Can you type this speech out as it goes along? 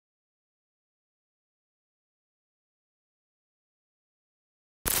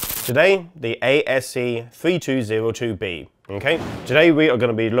Today, the ASC3202B. Okay, today we are going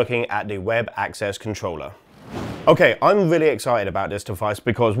to be looking at the Web Access Controller. Okay, I'm really excited about this device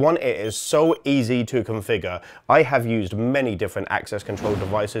because one, it is so easy to configure. I have used many different access control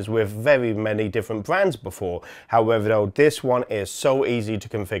devices with very many different brands before. However, though, this one is so easy to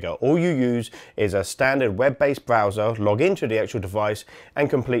configure. All you use is a standard web-based browser, log into the actual device and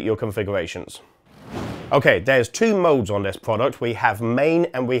complete your configurations. Okay, there's two modes on this product. We have main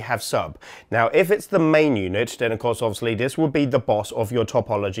and we have sub. Now, if it's the main unit, then of course, obviously this would be the boss of your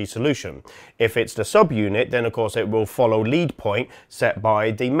topology solution. If it's the sub unit, then of course it will follow lead point set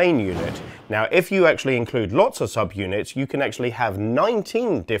by the main unit. Now, if you actually include lots of sub units, you can actually have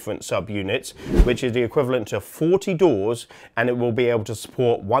 19 different sub units, which is the equivalent to 40 doors, and it will be able to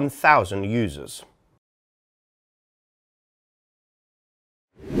support 1,000 users.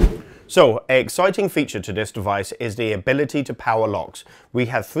 So, an exciting feature to this device is the ability to power locks. We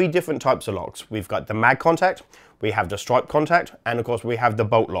have three different types of locks. We've got the mag contact, we have the stripe contact, and of course we have the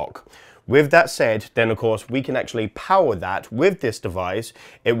bolt lock. With that said, then of course we can actually power that with this device.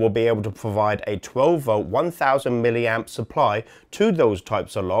 It will be able to provide a 12 volt 1000 milliamp supply to those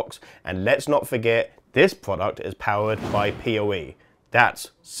types of locks. And let's not forget, this product is powered by PoE.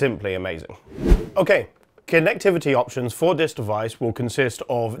 That's simply amazing. Okay. Connectivity options for this device will consist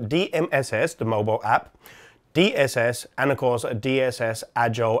of DMSS, the mobile app, DSS, and of course DSS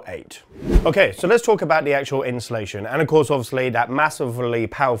Agile 8. Okay, so let's talk about the actual installation and of course obviously that massively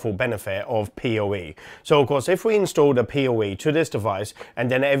powerful benefit of PoE. So of course if we install the PoE to this device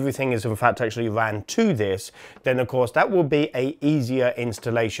and then everything is in fact actually ran to this, then of course that will be a easier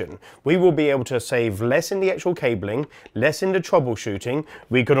installation. We will be able to save less in the actual cabling, less in the troubleshooting.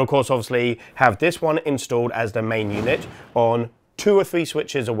 We can of course obviously have this one installed as the main unit on 2 or 3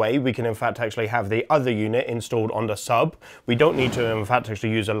 switches away. We can in fact actually have the other unit installed on the sub. We don't need to in fact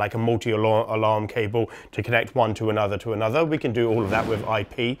actually use like a multi-alarm cable to connect one to another. We can do all of that with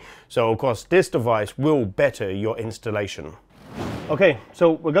IP. So of course this device will better your installation. Okay,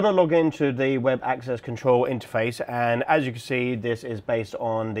 so we're going to log into the Web Access Control interface, and as you can see, this is based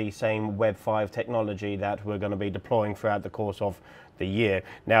on the same Web 5 technology that we're going to be deploying throughout the course of the year.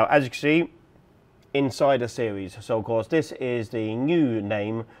 Now, as you can see, inside a series. So of course this is the new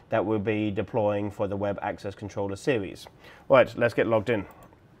name that we'll be deploying for the Web Access Controller series. Right, let's get logged in.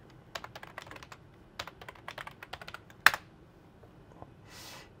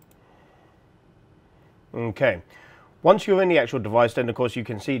 Okay. Once you're in the actual device, then of course you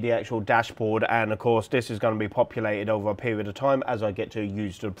can see the actual dashboard, and of course this is going to be populated over a period of time as I get to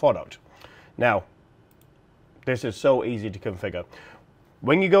use the product. Now, this is so easy to configure.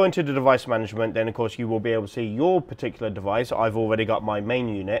 When you go into the device management, then of course you will be able to see your particular device. I've already got my main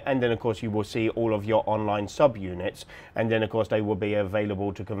unit, and then of course you will see all of your online sub units, and then of course they will be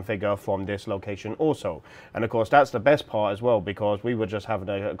available to configure from this location also. And of course that's the best part as well, because we were just having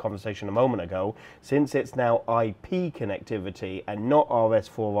a conversation a moment ago. Since it's now IP connectivity and not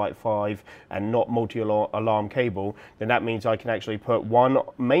RS485 and not multi-alarm cable, then that means I can actually put one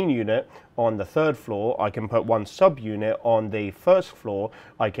main unit on the 3rd floor, I can put one sub unit on the 1st floor,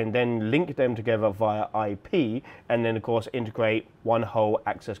 I can then link them together via IP, and then of course integrate one whole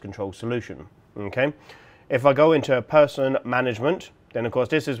access control solution. Okay, if I go into person management, then of course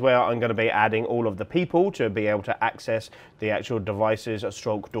this is where I'm going to be adding all of the people to be able to access the actual devices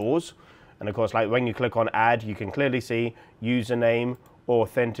stroke doors. And of course, like when you click on add, you can clearly see username,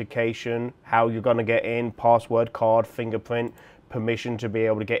 authentication, how you're going to get in, password, card, fingerprint, permission to be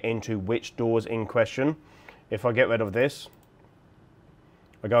able to get into which doors in question. If I get rid of this,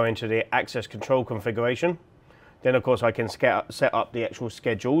 I go into the access control configuration. Then of course I can set up the actual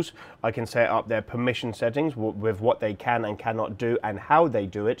schedules. I can set up their permission settings with what they can and cannot do and how they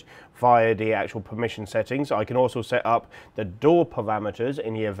do it via the actual permission settings. I can also set up the door parameters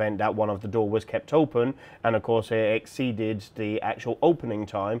in the event that one of the door was kept open, and of course it exceeded the actual opening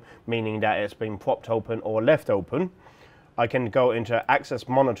time, meaning that it's been propped open or left open. I can go into access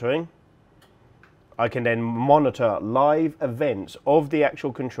monitoring. I can then monitor live events of the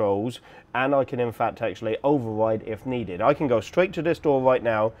actual controls, and I can in fact actually override if needed. I can go straight to this door right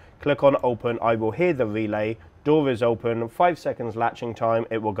now, click on open, I will hear the relay, door is open, 5 seconds latching time,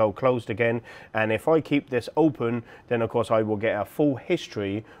 it will go closed again, and if I keep this open, then of course I will get a full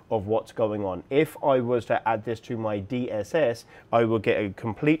history of what's going on. If I was to add this to my DSS, I will get a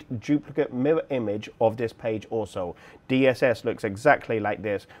complete duplicate mirror image of this page also. DSS looks exactly like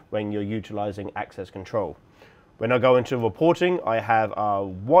this when you're utilizing access control. When I go into reporting, I have a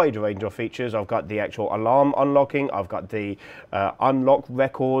wide range of features. I've got the actual alarm unlocking, I've got the unlock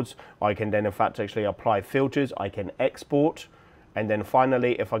records. I can then in fact actually apply filters, I can export, And then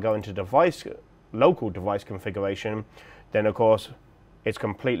finally, if I go into local device configuration, then of course it's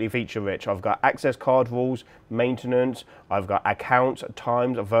completely feature rich. I've got access card rules, maintenance, I've got accounts,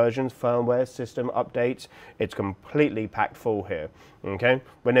 times, versions, firmware, system updates. It's completely packed full here. Okay,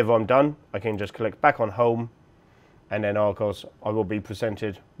 whenever I'm done, I can just click back on home, and then of course I will be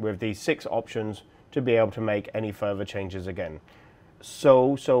presented with these 6 options to be able to make any further changes again.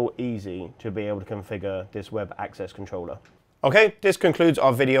 So easy to be able to configure this web access controller. Okay, this concludes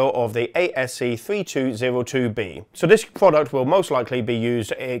our video of the ASC3202B. So this product will most likely be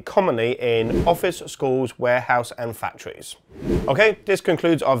used commonly in office, schools, warehouse and factories. Okay, this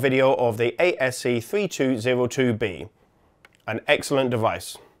concludes our video of the ASC3202B. An excellent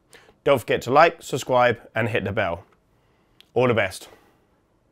device. Don't forget to like, subscribe and hit the bell. All the best.